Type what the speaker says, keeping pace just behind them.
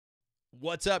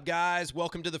What's up, guys?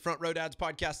 Welcome to the Front Row Dads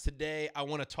podcast. Today, I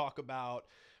want to talk about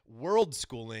world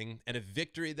schooling and a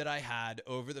victory that I had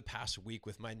over the past week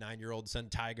with my 9-year-old son,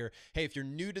 Tiger. Hey, if you're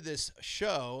new to this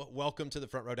show, welcome to the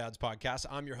Front Row Dads podcast.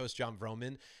 I'm your host, John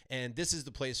Vroman, and this is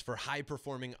the place for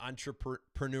high-performing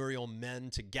entrepreneurial men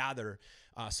to gather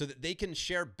so that they can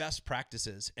share best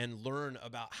practices and learn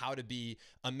about how to be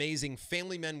amazing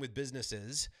family men with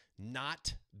businesses,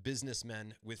 not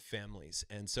businessmen with families.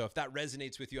 And so if that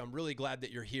resonates with you, I'm really glad that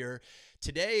you're here.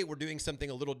 Today, we're doing something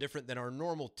a little different than our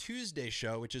normal Tuesday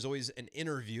show, which is always an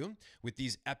interview with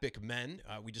these epic men.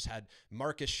 We just had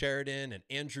Marcus Sheridan and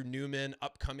Andrew Newman.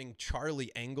 Upcoming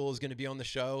Charlie Engle is going to be on the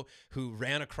show, who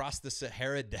ran across the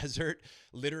Sahara Desert,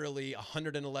 literally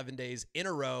 111 days in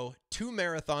a row, 2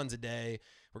 marathons a day.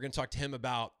 We're going to talk to him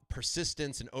about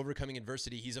persistence and overcoming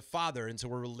adversity. He's a father, and so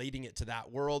we're relating it to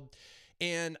that world.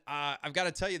 And I've got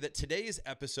to tell you that today's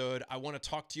episode, I want to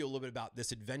talk to you a little bit about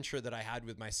this adventure that I had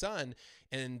with my son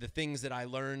and the things that I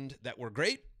learned that were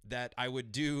great, that I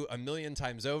would do a million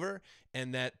times over,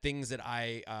 and that things that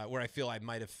where I feel I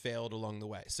might have failed along the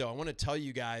way. So I want to tell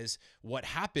you guys what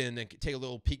happened and take a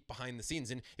little peek behind the scenes.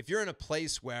 And if you're in a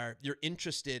place where you're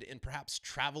interested in perhaps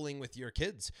traveling with your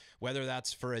kids, whether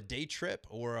that's for a day trip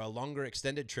or a longer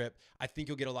extended trip, I think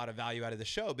you'll get a lot of value out of the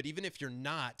show. But even if you're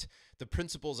not, the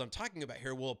principles I'm talking about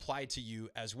here will apply to you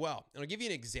as well. And I'll give you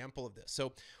an example of this.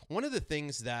 So one of the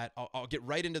things that I'll get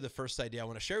right into the first idea I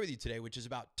want to share with you today, which is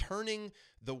about turning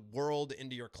the world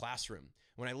into your classroom.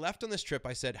 When I left on this trip,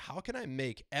 I said, how can I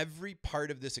make every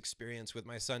part of this experience with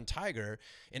my son Tiger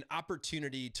an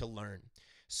opportunity to learn?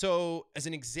 So as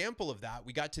an example of that,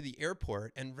 we got to the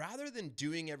airport, and rather than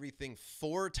doing everything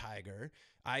for Tiger,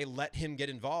 I let him get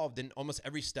involved in almost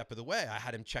every step of the way. I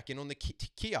had him check in on the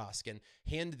kiosk and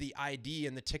hand the ID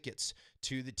and the tickets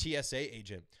to the TSA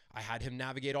agent. I had him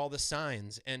navigate all the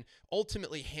signs and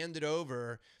ultimately handed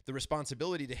over the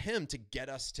responsibility to him to get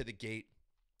us to the gate.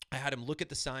 I had him look at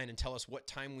the sign and tell us what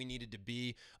time we needed to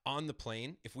be on the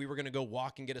plane. If we were going to go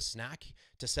walk and get a snack,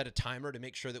 to set a timer to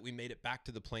make sure that we made it back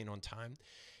to the plane on time.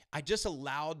 I just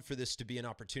allowed for this to be an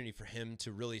opportunity for him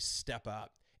to really step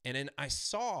up. And then I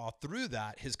saw through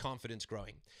that his confidence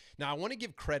growing. Now, I want to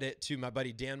give credit to my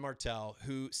buddy Dan Martell,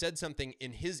 who said something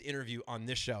in his interview on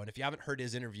this show. And if you haven't heard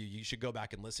his interview, you should go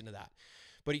back and listen to that.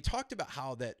 But he talked about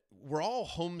how that we're all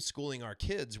homeschooling our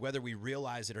kids, whether we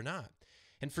realize it or not.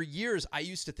 And for years, I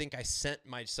used to think I sent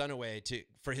my son away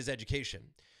for his education.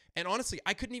 And honestly,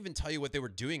 I couldn't even tell you what they were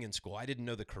doing in school. I didn't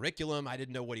know the curriculum. I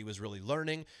didn't know what he was really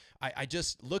learning. I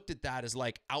just looked at that as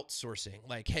like outsourcing.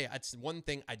 Like, hey, that's one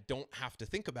thing I don't have to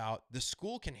think about. The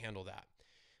school can handle that.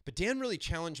 But Dan really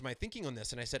challenged my thinking on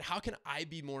this. And I said, how can I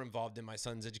be more involved in my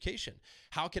son's education?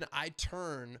 How can I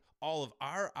turn all of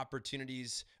our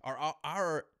opportunities,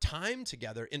 our time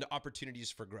together into opportunities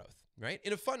for growth, right?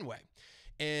 In a fun way.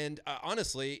 And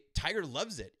honestly, Tiger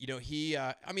loves it. You know,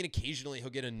 occasionally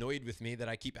he'll get annoyed with me that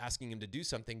I keep asking him to do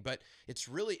something, but it's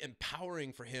really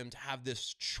empowering for him to have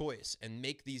this choice and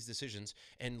make these decisions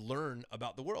and learn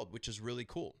about the world, which is really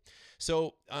cool.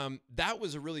 So that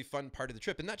was a really fun part of the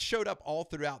trip. And that showed up all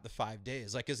throughout the 5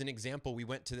 days. Like as an example, we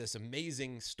went to this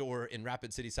amazing store in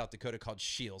Rapid City, South Dakota called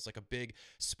Shields, like a big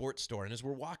sports store. And as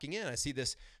we're walking in, I see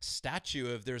this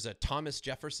statue there's a Thomas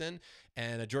Jefferson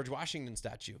and a George Washington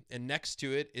statue. And next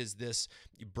to it is this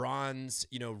bronze,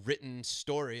 written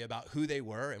story about who they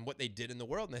were and what they did in the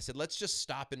world. And I said, let's just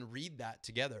stop and read that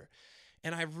together.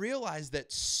 And I realized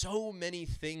that so many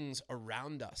things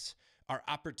around us are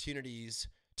opportunities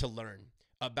to learn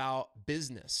about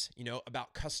business,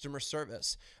 about customer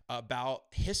service, about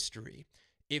history.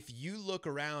 If you look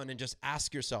around and just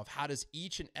ask yourself, how does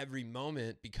each and every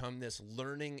moment become this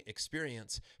learning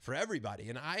experience for everybody?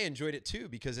 And I enjoyed it too,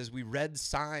 because as we read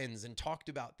signs and talked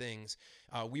about things,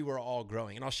 we were all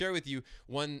growing. And I'll share with you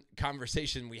one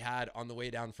conversation we had on the way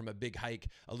down from a big hike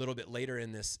a little bit later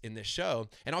in this show.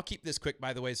 And I'll keep this quick,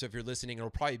 by the way. So if you're listening,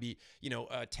 it'll probably be,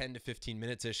 10 to 15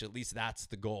 minutes-ish. At least that's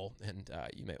the goal. And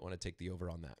you might want to take the over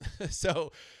on that.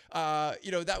 So,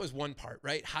 that was one part,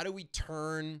 right? How do we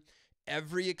turn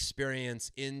every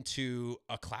experience into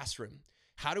a classroom?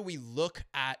 How do we look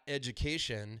at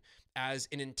education as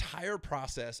an entire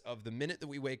process of the minute that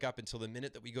we wake up until the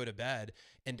minute that we go to bed,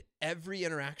 and every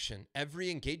interaction,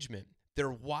 every engagement?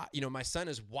 My son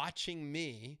is watching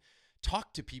me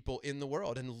talk to people in the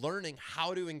world and learning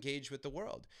how to engage with the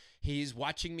world. He's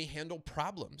watching me handle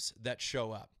problems that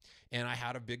show up. And I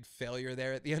had a big failure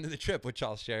there at the end of the trip, which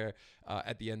I'll share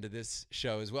at the end of this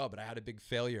show as well. But I had a big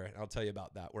failure, and I'll tell you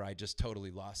about that, where I just totally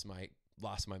lost my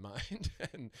mind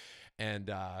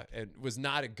and was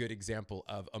not a good example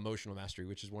of emotional mastery,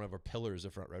 which is one of our pillars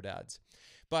of Front Row Dads.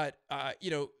 But,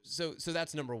 so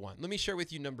that's number one. Let me share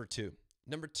with you number two.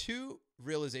 Number two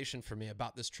realization for me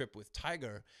about this trip with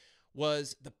Tiger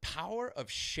was the power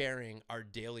of sharing our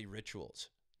daily rituals.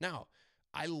 Now,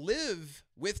 I live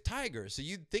with Tiger, so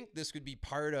you'd think this would be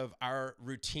part of our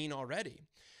routine already.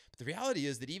 But the reality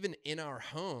is that even in our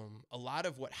home, a lot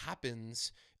of what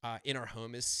happens in our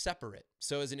home is separate.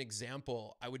 So as an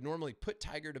example, I would normally put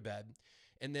Tiger to bed,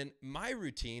 and then my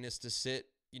routine is to sit,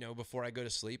 before I go to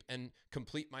sleep and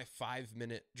complete my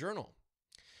 5-minute journal.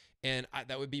 And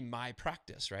that would be my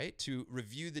practice, right? To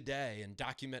review the day and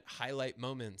document highlight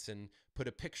moments and put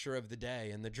a picture of the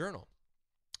day in the journal.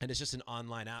 And it's just an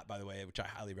online app, by the way, which I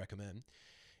highly recommend.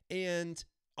 And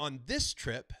on this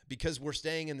trip, because we're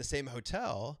staying in the same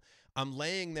hotel, I'm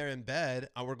laying there in bed.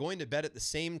 We're going to bed at the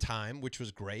same time, which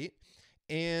was great.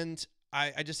 And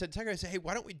I just said to Tiger, I said, hey,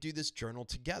 why don't we do this journal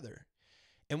together?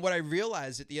 And what I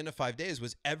realized at the end of 5 days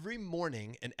was every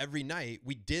morning and every night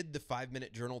we did the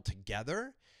 5-minute journal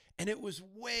together. And it was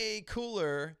way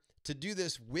cooler to do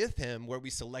this with him, where we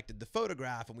selected the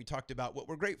photograph and we talked about what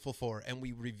we're grateful for. And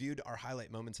we reviewed our highlight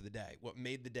moments of the day, what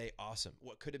made the day awesome,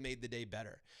 what could have made the day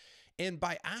better. And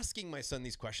by asking my son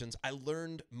these questions, I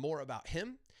learned more about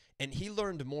him and he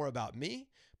learned more about me.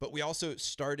 But we also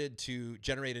started to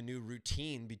generate a new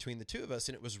routine between the two of us,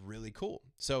 and it was really cool.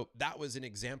 So that was an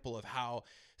example of how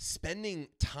spending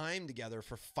time together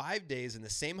for 5 days in the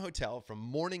same hotel from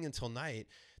morning until night,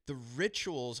 the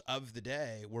rituals of the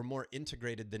day were more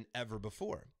integrated than ever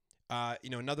before.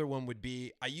 Another one would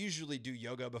be I usually do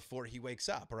yoga before he wakes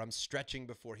up, or I'm stretching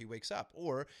before he wakes up,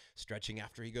 or stretching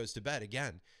after he goes to bed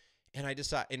again. And I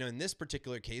decided, in this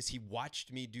particular case, he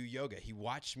watched me do yoga. He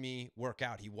watched me work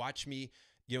out. He watched me,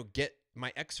 get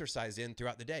my exercise in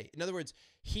throughout the day. In other words,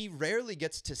 he rarely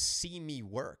gets to see me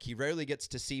work. He rarely gets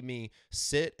to see me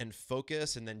sit and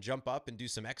focus and then jump up and do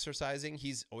some exercising.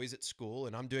 He's always at school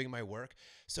and I'm doing my work.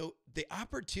 So the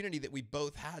opportunity that we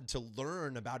both had to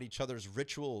learn about each other's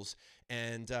rituals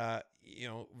and,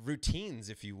 routines,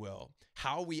 if you will,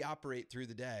 how we operate through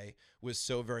the day was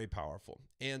so very powerful.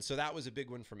 And so that was a big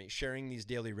one for me, sharing these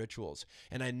daily rituals.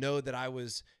 And I know that I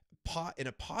was in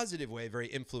a positive way, very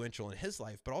influential in his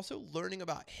life, but also learning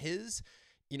about his,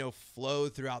 flow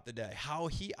throughout the day, how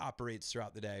he operates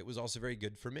throughout the day was also very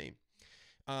good for me.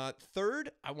 Third,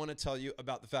 I want to tell you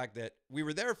about the fact that we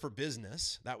were there for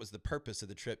business. That was the purpose of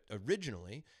the trip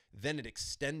originally. Then it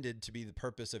extended to be the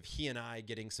purpose of he and I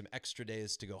getting some extra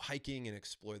days to go hiking and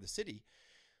explore the city.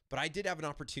 But I did have an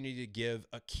opportunity to give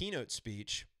a keynote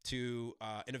speech to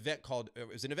an event called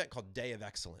Day of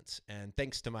Excellence. And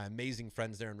thanks to my amazing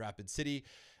friends there in Rapid City,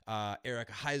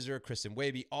 Erica Heiser, Kristen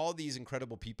Waby, all these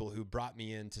incredible people who brought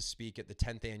me in to speak at the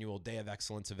 10th annual Day of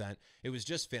Excellence event. It was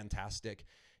just fantastic.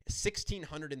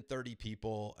 1,630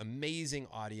 people, amazing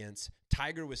audience.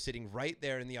 Tiger was sitting right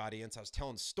there in the audience. I was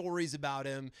telling stories about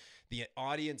him. The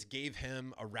audience gave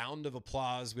him a round of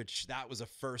applause, which that was a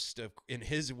first in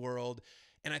his world.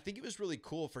 And I think it was really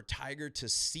cool for Tiger to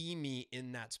see me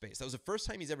in that space. That was the first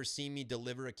time he's ever seen me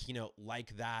deliver a keynote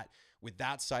like that with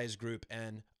that size group.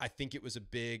 And I think it was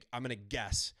I'm going to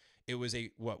guess, it was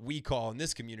what we call in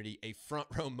this community, a front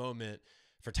row moment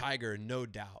for Tiger, no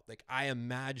doubt. Like, I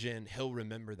imagine he'll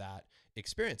remember that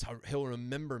experience. He'll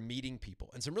remember meeting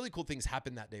people. And some really cool things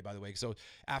happened that day, by the way. So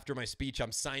after my speech,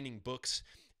 I'm signing books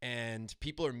and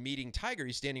people are meeting Tiger.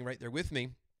 He's standing right there with me.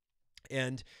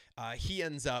 And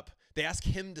they ask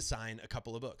him to sign a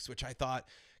couple of books, which I thought,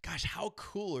 gosh, how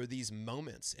cool are these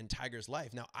moments in Tiger's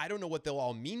life? Now, I don't know what they'll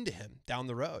all mean to him down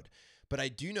the road, but I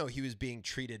do know he was being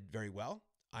treated very well.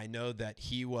 I know that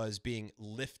he was being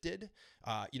lifted,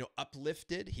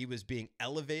 uplifted. He was being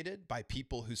elevated by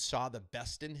people who saw the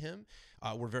best in him,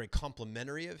 were very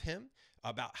complimentary of him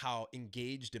about how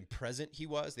engaged and present he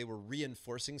was. They were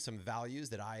reinforcing some values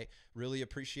that I really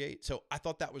appreciate. So I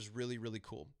thought that was really, really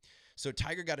cool. So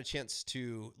Tiger got a chance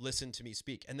to listen to me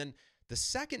speak. And then the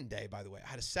second day, by the way, I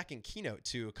had a second keynote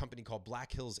to a company called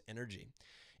Black Hills Energy.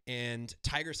 And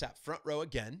Tiger sat front row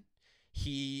again.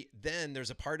 There's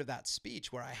a part of that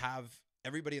speech where I have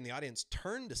everybody in the audience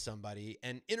turn to somebody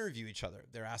and interview each other.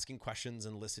 They're asking questions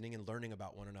and listening and learning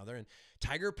about one another. And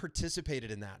Tiger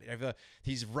participated in that.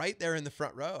 He's right there in the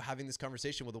front row having this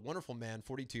conversation with a wonderful man,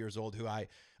 42 years old, who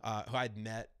I'd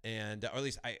met, and or at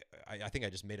least I think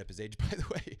I just made up his age, by the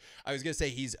way. I was gonna say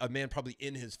he's a man probably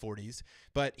in his 40s,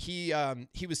 but he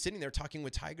was sitting there talking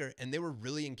with Tiger, and they were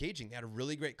really engaging. They had a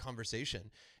really great conversation,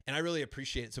 and I really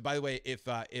appreciate it. So, by the way, if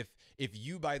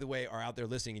you, by the way, are out there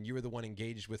listening and you were the one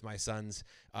engaged with my son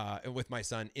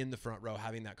in the front row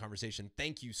having that conversation,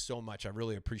 thank you so much. I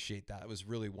really appreciate that. It was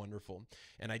really wonderful.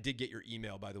 And I did get your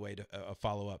email, by the way, to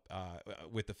follow up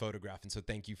with the photograph. And so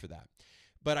thank you for that.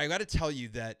 But I got to tell you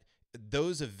that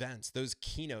those events, those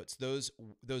keynotes, those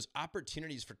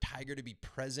opportunities for Tiger to be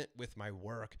present with my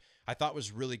work, I thought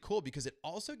was really cool because it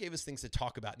also gave us things to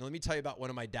talk about. And let me tell you about one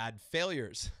of my dad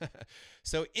failures.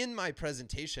 So in my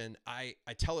presentation, I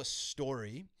tell a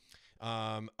story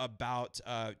about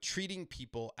treating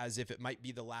people as if it might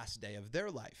be the last day of their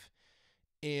life.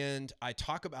 And I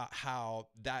talk about how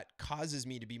that causes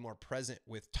me to be more present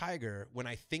with Tiger when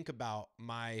I think about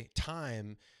my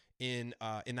time in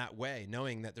that way,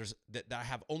 knowing that that I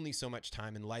have only so much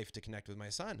time in life to connect with my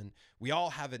son. And we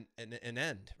all have an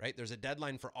end, right? There's a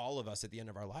deadline for all of us at the end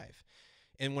of our life.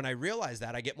 And when I realize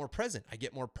that, I get more present. I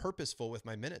get more purposeful with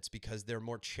my minutes because they're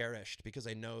more cherished, because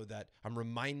I know that I'm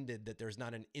reminded that there's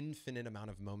not an infinite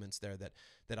amount of moments there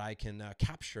that I can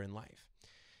capture in life.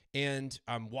 And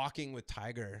I'm walking with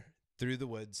Tiger through the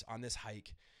woods on this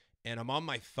hike, and I'm on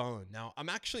my phone. Now, I'm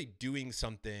actually doing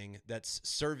something that's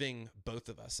serving both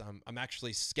of us. I'm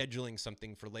actually scheduling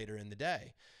something for later in the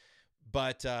day.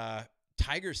 But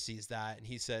Tiger sees that and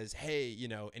he says, hey,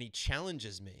 and he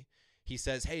challenges me. He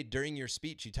says, hey, during your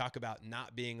speech, you talk about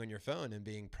not being on your phone and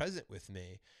being present with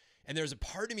me. And there's a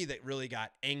part of me that really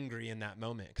got angry in that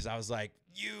moment because I was like,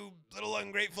 you little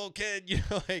ungrateful kid,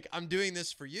 like I'm doing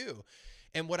this for you.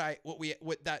 And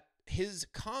his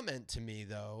comment to me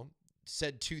though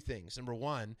said two things. Number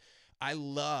one, I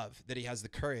love that he has the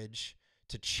courage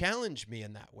to challenge me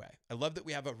in that way. I love that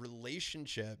we have a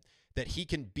relationship that he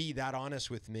can be that honest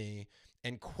with me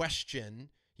and question,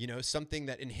 something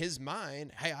that in his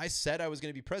mind, hey, I said I was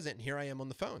going to be present and here I am on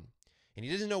the phone. And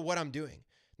he doesn't know what I'm doing.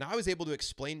 Now I was able to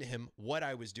explain to him what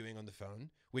I was doing on the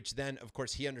phone, which then of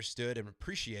course he understood and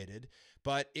appreciated,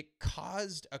 but it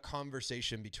caused a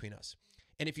conversation between us.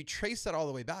 And if you trace that all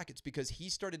the way back, it's because he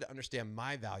started to understand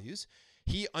my values.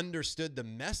 He understood the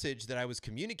message that I was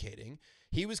communicating.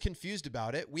 He was confused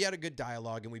about it. We had a good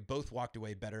dialogue and we both walked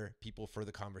away better people for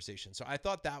the conversation. So I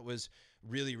thought that was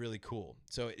really, really cool.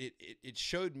 So it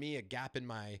showed me a gap in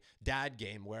my dad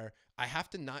game where I have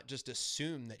to not just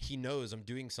assume that he knows I'm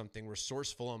doing something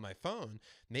resourceful on my phone.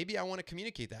 Maybe I want to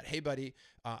communicate that. Hey, buddy,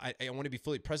 I want to be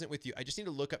fully present with you. I just need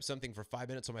to look up something for 5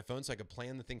 minutes on my phone so I can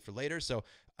plan the thing for later. So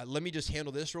let me just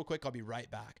handle this real quick. I'll be right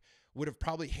back. Would have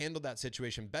probably handled that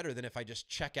situation better than if I just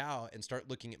check out and start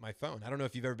looking at my phone. I don't know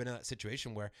if you've ever been in that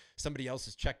situation where somebody else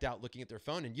is checked out looking at their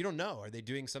phone and you don't know, are they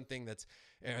doing something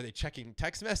are they checking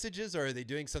text messages or are they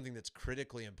doing something that's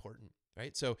critically important,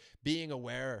 right? So being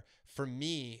aware for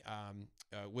me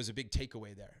was a big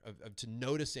takeaway there of to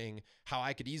noticing how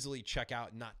I could easily check out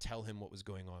and not tell him what was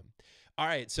going on. All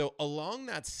right, so along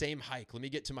that same hike, let me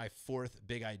get to my fourth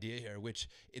big idea here, which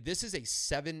this is a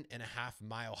 7.5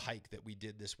 mile hike that we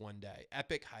did this one day.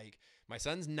 Epic hike. My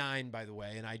son's 9, by the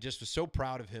way, and I just was so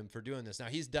proud of him for doing this. Now,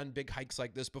 he's done big hikes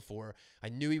like this before. I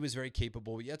knew he was very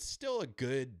capable, yet still a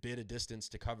good bit of distance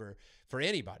to cover for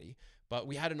anybody, but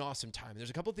we had an awesome time. There's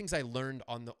a couple of things I learned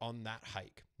on that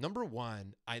hike. Number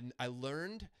one, I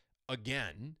learned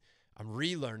again, I'm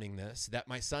relearning this, that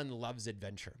my son loves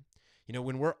adventure.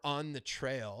 When we're on the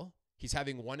trail, he's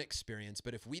having one experience,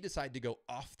 but if we decide to go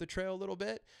off the trail a little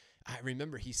bit, I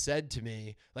remember he said to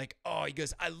me like, he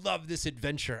goes, I love this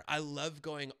adventure. I love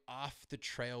going off the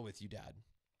trail with you, Dad.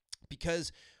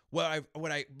 Because what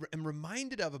I am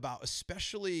reminded of about,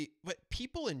 especially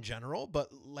people in general,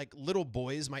 but like little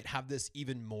boys might have this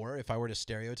even more if I were to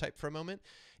stereotype for a moment,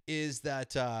 is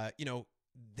that,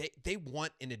 they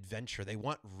want an adventure. They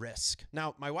want risk.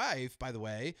 Now, my wife, by the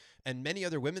way, and many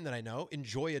other women that I know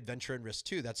enjoy adventure and risk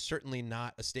too. That's certainly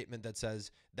not a statement that says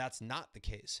that's not the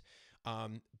case.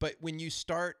 But when you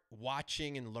start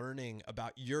watching and learning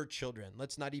about your children,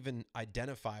 let's not even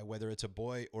identify whether it's a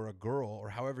boy or a girl or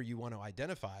however you want to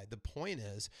identify. The point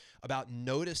is about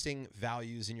noticing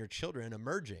values in your children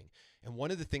emerging. And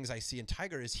one of the things I see in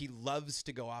Tiger is he loves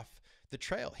to go off the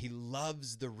trail. He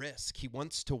loves the risk. He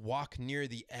wants to walk near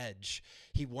the edge.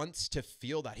 He wants to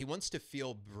feel that. He wants to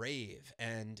feel brave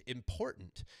and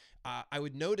important. I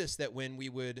would notice that when we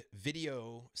would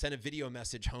send a video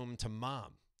message home to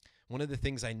Mom, one of the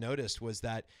things I noticed was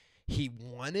that he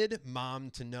wanted Mom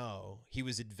to know he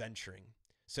was adventuring.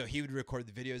 So he would record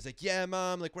the video. He's like, yeah,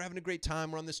 Mom, like we're having a great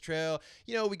time. We're on this trail.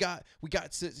 We got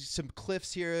some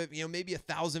cliffs here, maybe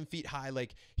 1,000 feet high.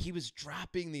 Like he was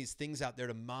dropping these things out there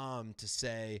to Mom to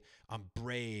say, I'm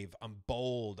brave, I'm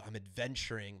bold, I'm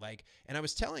adventuring. And I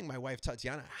was telling my wife,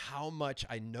 Tatiana, how much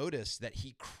I noticed that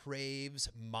he craves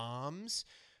Mom's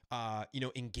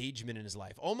engagement in his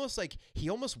life. Almost like he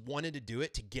almost wanted to do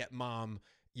it to get Mom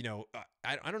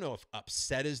I don't know if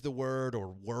upset is the word or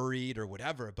worried or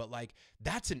whatever, but like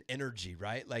that's an energy,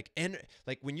 right? Like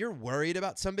when you're worried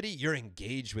about somebody, you're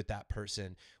engaged with that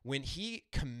person. When he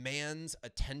commands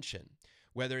attention,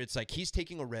 whether it's like he's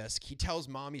taking a risk, he tells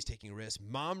mom he's taking a risk,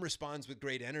 mom responds with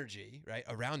great energy, right,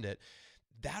 around it,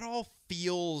 that all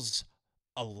feels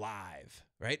alive,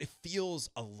 right? It feels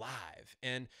alive.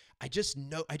 And I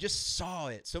just saw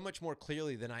it so much more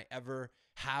clearly than I ever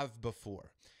have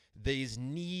before. These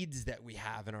needs that we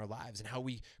have in our lives and how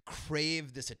we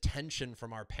crave this attention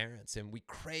from our parents and we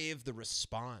crave the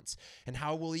response and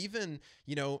how we'll even,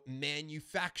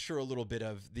 manufacture a little bit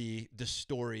of the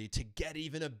story to get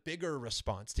even a bigger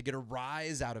response, to get a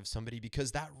rise out of somebody,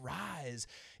 because that rise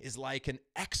is like an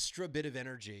extra bit of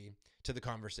energy to the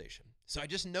conversation. So I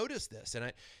just noticed this,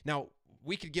 and now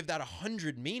we could give that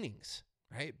 100 meanings,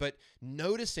 right? But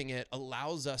noticing it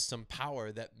allows us some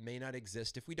power that may not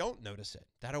exist if we don't notice it.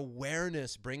 That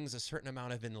awareness brings a certain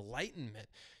amount of enlightenment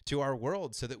to our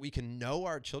world so that we can know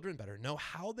our children better, know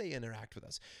how they interact with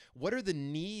us. What are the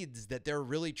needs that they're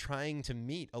really trying to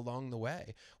meet along the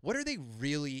way? What are they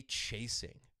really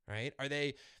chasing, right? Are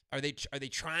they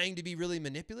trying to be really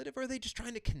manipulative, or are they just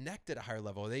trying to connect at a higher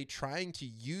level? Are they trying to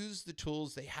use the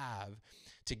tools they have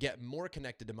to get more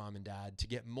connected to mom and dad, to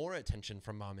get more attention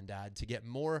from mom and dad, to get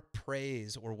more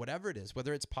praise or whatever it is,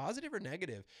 whether it's positive or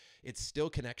negative, it's still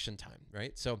connection time,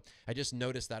 right? So I just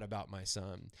noticed that about my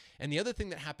son. And the other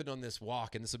thing that happened on this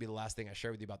walk, and this will be the last thing I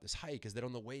share with you about this hike, is that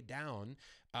on the way down,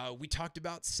 we talked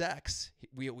about sex.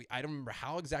 I don't remember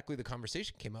how exactly the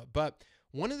conversation came up, but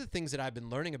one of the things that I've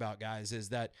been learning about, guys, is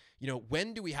that,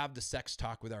 when do we have the sex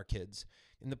talk with our kids?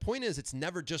 And the point is, it's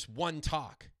never just one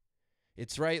talk.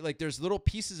 It's right. Like there's little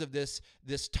pieces of this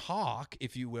talk,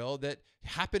 if you will, that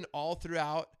happen all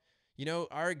throughout,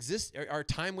 our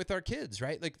time with our kids,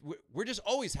 right? Like we're just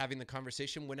always having the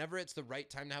conversation whenever it's the right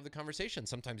time to have the conversation.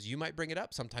 Sometimes you might bring it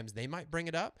up. Sometimes they might bring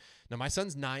it up. Now my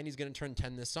son's 9, he's going to turn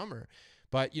 10 this summer.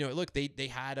 But, look, they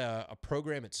had a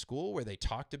program at school where they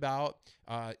talked about,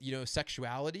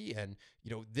 sexuality, and,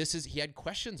 he had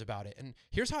questions about it. And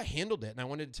here's how I handled it. And I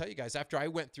wanted to tell you guys, after I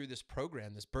went through this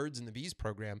program, this Birds and the Bees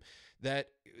program,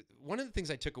 that one of the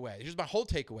things I took away, here's my whole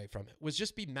takeaway from it, was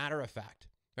just be matter of fact.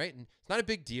 Right. And it's not a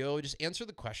big deal. Just answer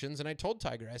the questions. And I told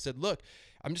Tiger, I said, look,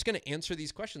 I'm just going to answer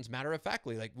these questions matter of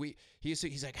factly. Like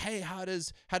he's like, hey, how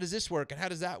does this work? And how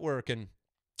does that work? And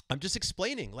I'm just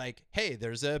explaining, like, hey,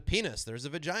 there's a penis, there's a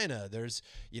vagina, there's,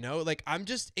 I'm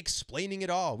just explaining it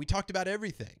all. We talked about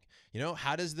everything.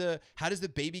 How does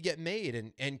the baby get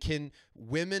made? And can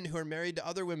women who are married to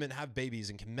other women have babies?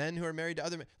 And can men who are married to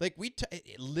other men? Like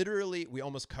literally, we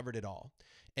almost covered it all.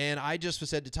 And I just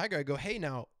said to Tiger, I go, hey,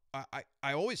 now,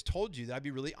 I always told you that I'd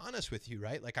be really honest with you,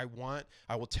 right? Like I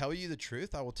will tell you the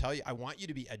truth. I want you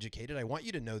to be educated. I want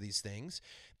you to know these things.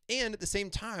 And at the same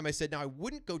time, I said, now I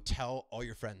wouldn't go tell all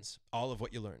your friends all of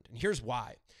what you learned. And here's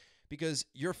why. Because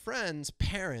your friends'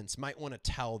 parents might want to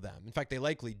tell them. In fact, they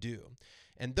likely do.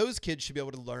 And those kids should be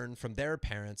able to learn from their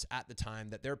parents at the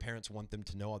time that their parents want them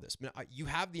to know all this. You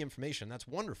have the information. That's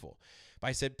wonderful. But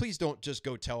I said, please don't just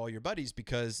go tell all your buddies,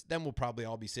 because then we'll probably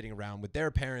all be sitting around with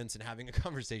their parents and having a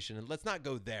conversation. And let's not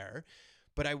go there.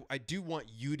 But I do want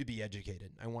you to be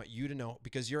educated. I want you to know,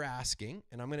 because you're asking,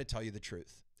 and I'm going to tell you the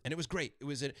truth. And it was great.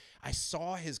 I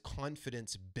saw his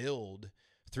confidence build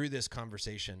through this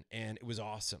conversation, and it was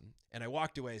awesome. And I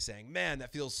walked away saying, man,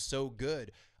 that feels so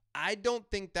good. I don't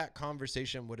think that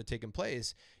conversation would have taken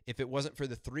place if it wasn't for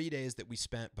the 3 days that we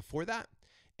spent before that,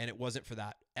 and it wasn't for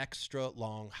that extra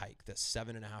long hike, that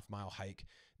 7.5-mile hike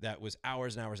that was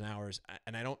hours and hours and hours.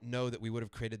 And I don't know that we would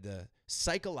have created the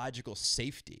psychological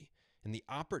safety and the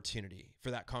opportunity for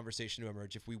that conversation to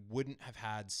emerge if we wouldn't have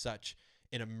had such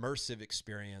an immersive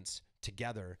experience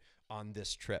together on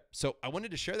this trip. So I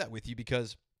wanted to share that with you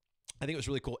because I think it was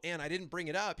really cool. And I didn't bring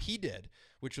it up. He did,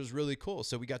 which was really cool.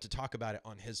 So we got to talk about it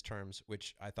on his terms,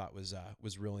 which I thought was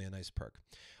really a nice perk.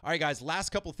 All right, guys, last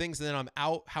couple things, and then I'm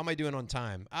out. How am I doing on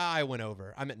time? I went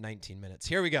over. I'm at 19 minutes.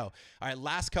 Here we go. All right,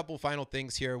 last couple final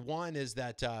things here. One is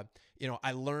that,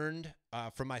 I learned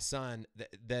from my son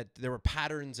that there were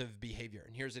patterns of behavior.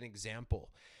 And here's an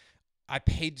example. I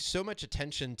paid so much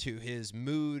attention to his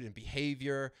mood and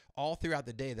behavior all throughout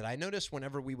the day that I noticed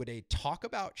whenever we would talk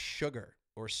about sugar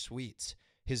or sweets,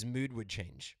 his mood would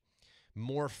change.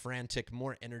 More frantic,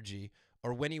 more energy,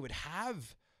 or when he would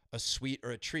have a sweet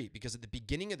or a treat, because at the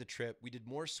beginning of the trip, we did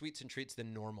more sweets and treats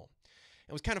than normal.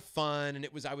 It was kind of fun, and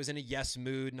I was in a yes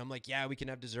mood, and I'm like, yeah, we can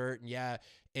have dessert, and yeah.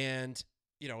 And,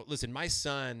 listen, my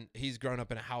son, he's grown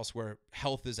up in a house where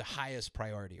health is a highest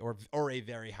priority, or a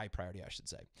very high priority, I should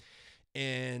say.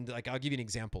 And like, I'll give you an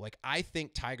example. Like, I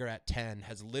think Tiger at 10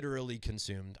 has literally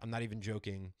consumed, I'm not even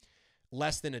joking,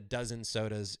 less than a dozen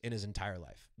sodas in his entire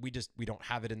life. We don't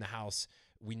have it in the house.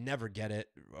 We never get it.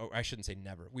 Or I shouldn't say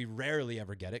never. We rarely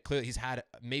ever get it. Clearly, he's had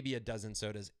maybe a dozen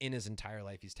sodas in his entire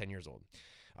life. He's 10 years old.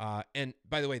 And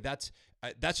by the way, that's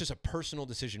just a personal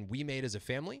decision we made as a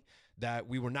family that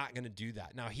we were not going to do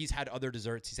that. Now, he's had other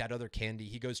desserts. He's had other candy.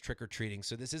 He goes trick-or-treating.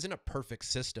 So this isn't a perfect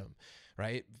system,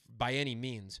 right? By any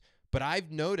means. But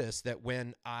I've noticed that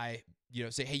when I,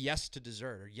 say, hey, yes to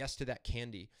dessert or yes to that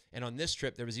candy. And on this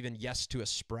trip, there was even yes to a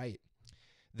Sprite,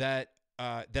 that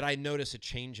I notice a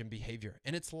change in behavior.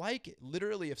 And it's like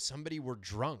literally if somebody were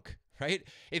drunk, right?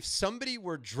 If somebody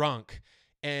were drunk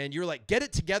and you're like, get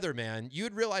it together, man, you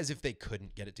would realize if they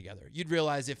couldn't get it together. You'd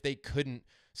realize if they couldn't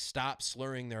stop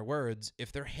slurring their words,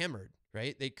 if they're hammered,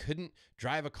 right? They couldn't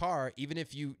drive a car, even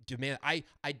if you demand, I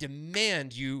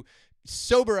demand you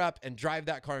sober up and drive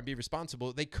that car and be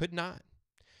responsible. They could not.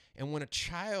 And when a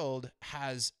child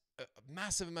has a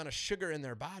massive amount of sugar in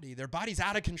their body's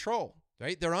out of control,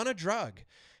 right? They're on a drug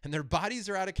and their bodies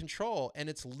are out of control. And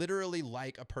it's literally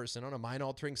like a person on a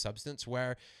mind-altering substance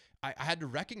where I had to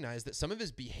recognize that some of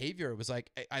his behavior was like,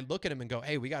 I look at him and go,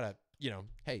 hey, we got to,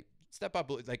 hey, step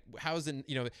up. Like, how's in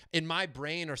my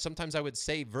brain, or sometimes I would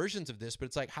say versions of this, but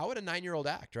it's like, how would a 9-year-old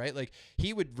act, right? Like,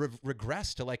 he would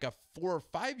regress to like a 4 or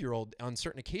 5-year-old on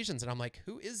certain occasions. And I'm like,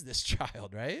 who is this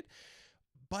child, right?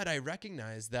 But I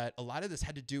recognize that a lot of this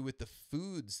had to do with the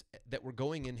foods that were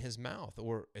going in his mouth,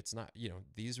 or it's not,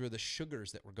 these were the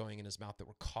sugars that were going in his mouth that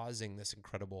were causing this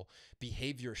incredible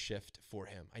behavior shift for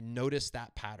him. I noticed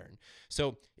that pattern.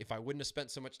 So if I wouldn't have spent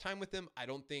so much time with him, I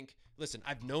don't think, listen,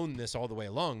 I've known this all the way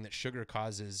along that sugar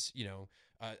causes,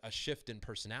 a shift in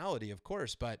personality, of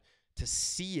course, but to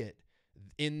see it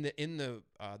in the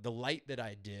light that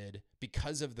I did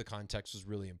because of the context was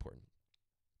really important.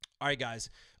 All right, guys.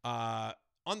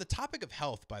 On the topic of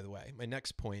health, by the way, my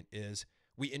next point is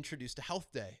we introduced a health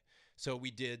day. So we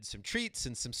did some treats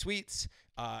and some sweets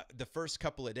the first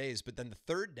couple of days, but then the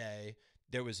third day,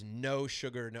 there was no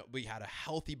sugar. No, we had a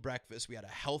healthy breakfast. We had a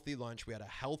healthy lunch. We had a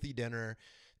healthy dinner,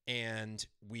 and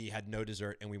we had no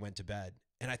dessert, and we went to bed.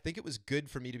 And I think it was good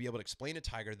for me to be able to explain to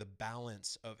Tiger the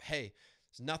balance of, hey,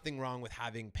 there's nothing wrong with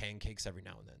having pancakes every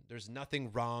now and then. There's nothing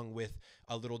wrong with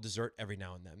a little dessert every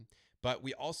now and then. But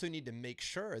we also need to make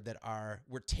sure that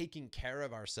we're taking care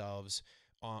of ourselves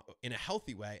in a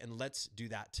healthy way, and let's do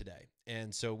that today.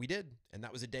 And so we did, and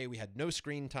that was a day we had no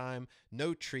screen time,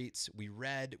 no treats. We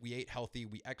read, we ate healthy,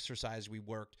 we exercised, we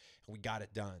worked, and we got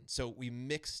it done. So we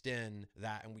mixed in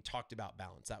that, and we talked about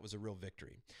balance. That was a real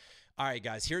victory. All right,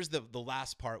 guys, here's the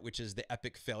last part, which is the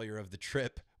epic failure of the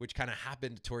trip, which kind of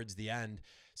happened towards the end.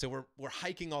 So we're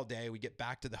hiking all day. We get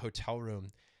back to the hotel room,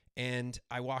 and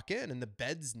I walk in and the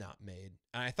bed's not made.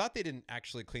 And I thought they didn't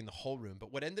actually clean the whole room.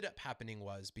 But what ended up happening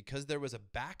was because there was a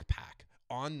backpack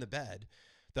on the bed,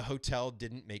 the hotel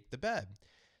didn't make the bed.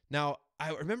 Now,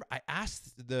 I remember I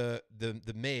asked the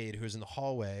maid who was in the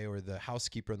hallway, or the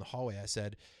housekeeper in the hallway, I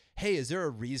said, hey, is there a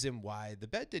reason why the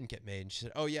bed didn't get made? And she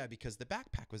said, oh, yeah, because the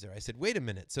backpack was there. I said, wait a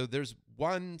minute. So there's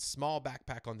one small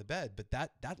backpack on the bed, but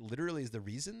that literally is the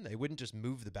reason? They wouldn't just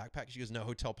move the backpack? She goes, no,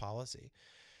 hotel policy.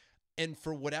 And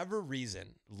for whatever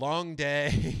reason, long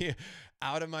day,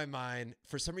 out of my mind,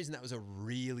 for some reason, that was a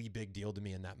really big deal to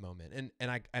me in that moment.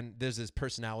 And there's this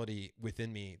personality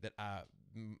within me that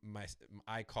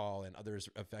I call, and others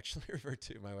affectionately refer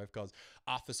to, my wife calls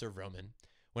Officer Vroman,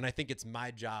 when I think it's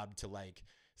my job to like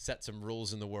set some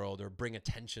rules in the world or bring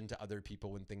attention to other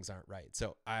people when things aren't right.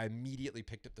 So I immediately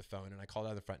picked up the phone and I called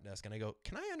out of the front desk and I go,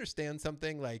 can I understand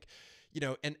something? Like,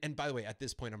 and by the way, at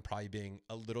this point, I'm probably being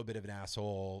a little bit of an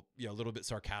asshole, a little bit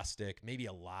sarcastic, maybe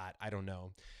a lot. I don't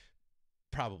know.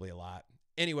 Probably a lot.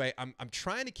 Anyway, I'm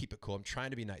trying to keep it cool. I'm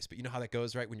trying to be nice, but you know how that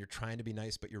goes, right? When you're trying to be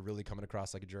nice, but you're really coming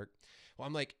across like a jerk. Well,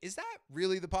 I'm like, is that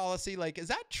really the policy? Like, is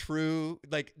that true?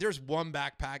 Like, there's one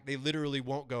backpack. They literally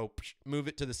won't go move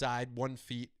it to the side, 1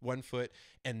 foot,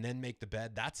 and then make the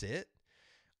bed. That's it.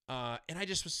 And I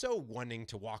just was so wanting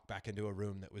to walk back into a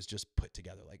room that was just put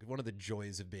together, like one of the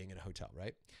joys of being in a hotel,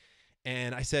 right?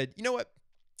 And I said, you know what?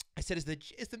 I said, is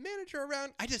the manager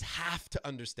around? I just have to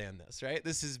understand this, right?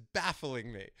 This is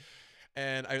baffling me.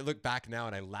 And I look back now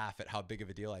and I laugh at how big of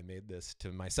a deal I made this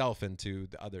to myself and to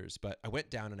the others. But I went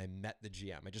down and I met the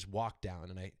GM. I just walked down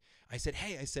and I said,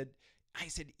 hey, I said,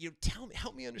 tell me,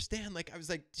 help me understand. Like, I was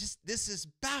like, this is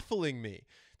baffling me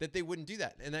that they wouldn't do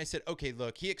that. And I said, okay,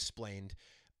 look, he explained,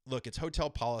 look, it's hotel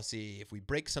policy. If we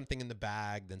break something in the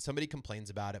bag, then somebody complains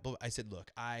about it. But I said,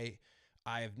 look, I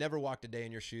I have never walked a day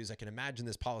in your shoes. I can imagine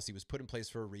this policy was put in place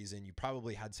for a reason. You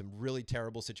probably had some really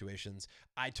terrible situations.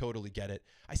 I totally get it.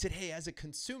 I said, hey, as a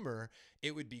consumer,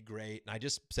 it would be great. And I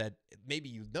just said, maybe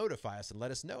you notify us and let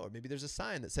us know. Or maybe there's a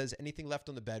sign that says anything left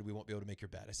on the bed, we won't be able to make your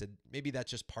bed. I said, maybe that's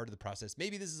just part of the process.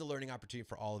 Maybe this is a learning opportunity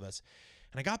for all of us.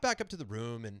 And I got back up to the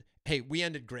room and, hey, we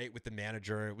ended great with the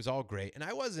manager. It was all great. And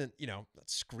I wasn't,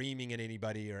 screaming at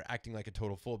anybody or acting like a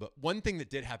total fool. But one thing that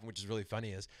did happen, which is really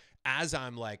funny, is as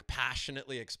I'm like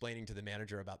passionately explaining to the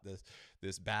manager about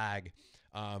this bag,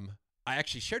 I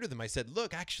actually shared with him, I said,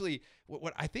 look, actually,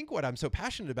 what I'm so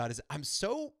passionate about is I'm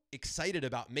so excited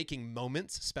about making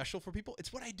moments special for people.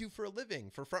 It's what I do for a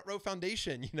living for Front Row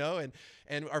Foundation,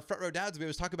 and our Front Row Dads, we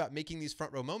always talk about making these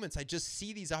front row moments. I just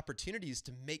see these opportunities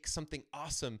to make something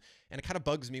awesome, and it kind of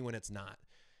bugs me when it's not.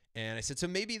 And I said, so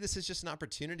maybe this is just an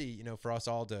opportunity, for us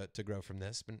all to grow from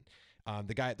this. But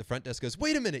the guy at the front desk goes,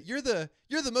 wait a minute, you're the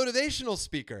motivational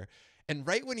speaker. And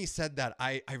right when he said that,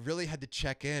 I really had to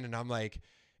check in, and I'm like,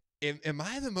 am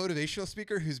I the motivational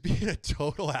speaker who's being a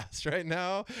total ass right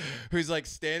now? Who's like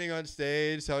standing on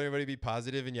stage telling everybody to be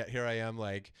positive, and yet here I am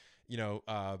like,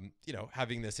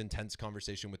 having this intense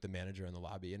conversation with the manager in the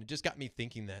lobby. And it just got me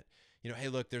thinking that, hey,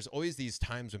 look, there's always these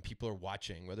times when people are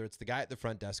watching, whether it's the guy at the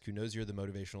front desk who knows you're the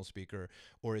motivational speaker,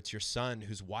 or it's your son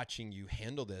who's watching you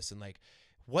handle this. And like,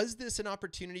 was this an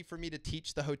opportunity for me to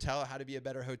teach the hotel how to be a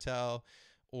better hotel?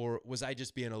 Or was I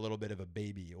just being a little bit of a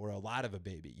baby, or a lot of a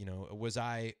baby? Was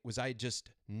I just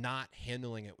not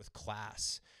handling it with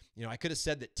class? I could have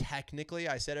said that technically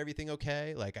I said everything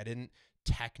okay. Like I didn't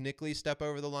technically step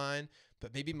over the line,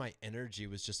 but maybe my energy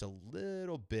was just a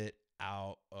little bit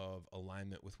out of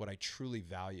alignment with what I truly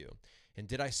value. And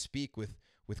did I speak with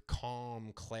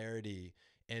calm clarity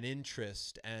and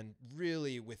interest, and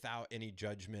really without any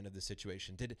judgment of the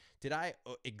situation? Did I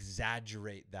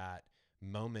exaggerate that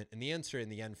moment? And the answer in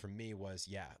the end for me was,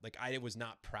 yeah. Like I was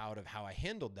not proud of how I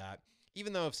handled that,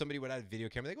 even though if somebody would have a video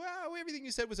camera, like, wow, everything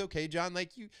you said was okay, John.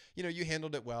 Like you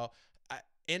handled it well.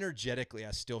 Energetically,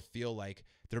 I still feel like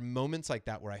there are moments like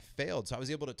that where I failed. So I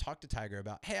was able to talk to Tiger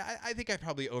about, hey, I think I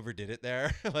probably overdid it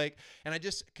there. And I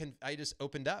just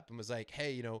opened up and was like,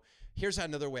 hey, here's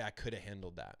another way I could have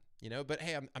handled that. But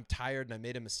hey, I'm tired and I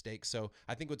made a mistake. So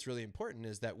I think what's really important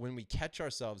is that when we catch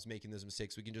ourselves making those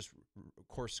mistakes, we can just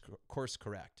course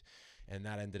correct. And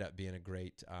that ended up being a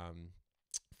great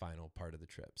final part of the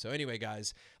trip. So anyway,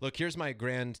 guys, look, here's my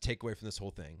grand takeaway from this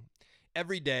whole thing.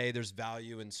 Every day there's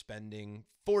value in spending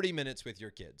 40 minutes with your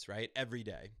kids, right? Every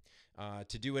day.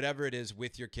 To do whatever it is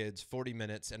with your kids, 40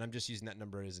 minutes. And I'm just using that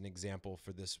number as an example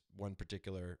for this one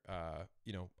particular,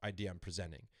 idea I'm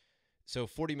presenting. So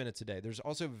 40 minutes a day. There's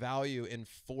also value in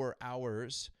 4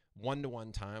 hours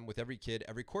one-to-one time with every kid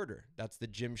every quarter. That's the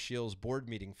Jim Shields board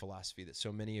meeting philosophy that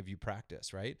so many of you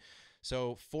practice, right?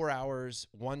 So 4 hours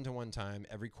one-to-one time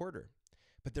every quarter.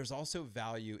 But there's also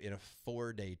value in a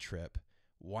 4-day trip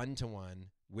one-to-one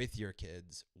with your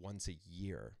kids once a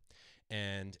year.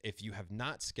 And if you have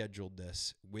not scheduled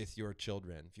this with your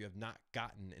children, if you have not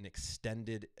gotten an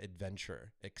extended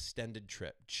adventure, extended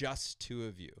trip, just 2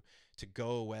 of you to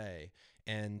go away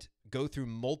and go through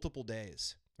multiple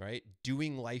days, right?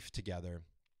 Doing life together,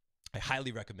 I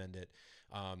highly recommend it.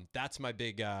 That's my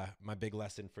big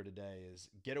lesson for today is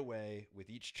get away with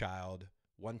each child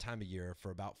one time a year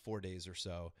for about 4 days or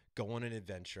so. Go on an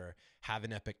adventure, have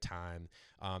an epic time.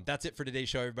 That's it for today's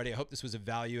show, everybody. I hope this was of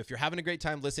value. If you're having a great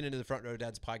time listening to the Front Row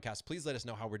Dads podcast, please let us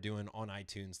know how we're doing on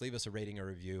iTunes. Leave us a rating or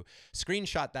review.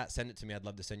 Screenshot that, send it to me. I'd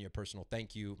love to send you a personal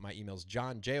thank you. My email is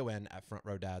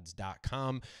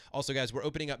john@frontrowdads.com. Also, guys, we're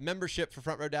opening up membership for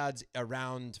Front Row Dads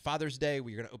around Father's Day.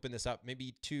 We're going to open this up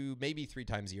maybe 2, maybe 3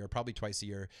 times a year, probably twice a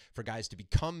year, for guys to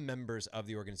become members of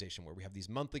the organization, where we have these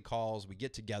monthly calls. We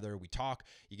get together, we talk,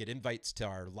 you get invites to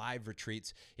our live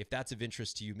retreats. If that's of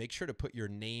interest to you, make sure to put your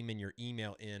name and your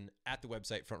email in at the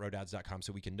website, frontrowdads.com,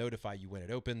 so we can notify you when it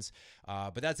opens.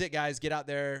 But that's it, guys. Get out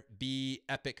there, be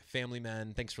epic family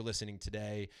men. Thanks for listening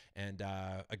today. And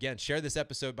again, share this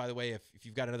episode, by the way. If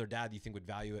you've got another dad you think would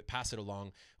value it, pass it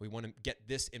along. We want to get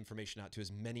this information out to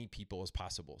as many people as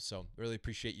possible. So really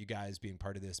appreciate you guys being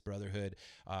part of this brotherhood.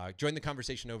 Join the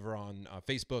conversation over on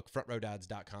Facebook,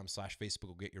 frontrowdads.com/Facebook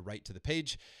will get you right to the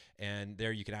page. And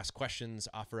there you can ask questions,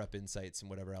 offer up insights, and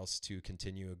whatever else to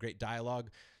continue a great dialogue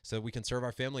so we can serve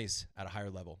our families at a higher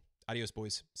level. Adios,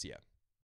 boys. See ya.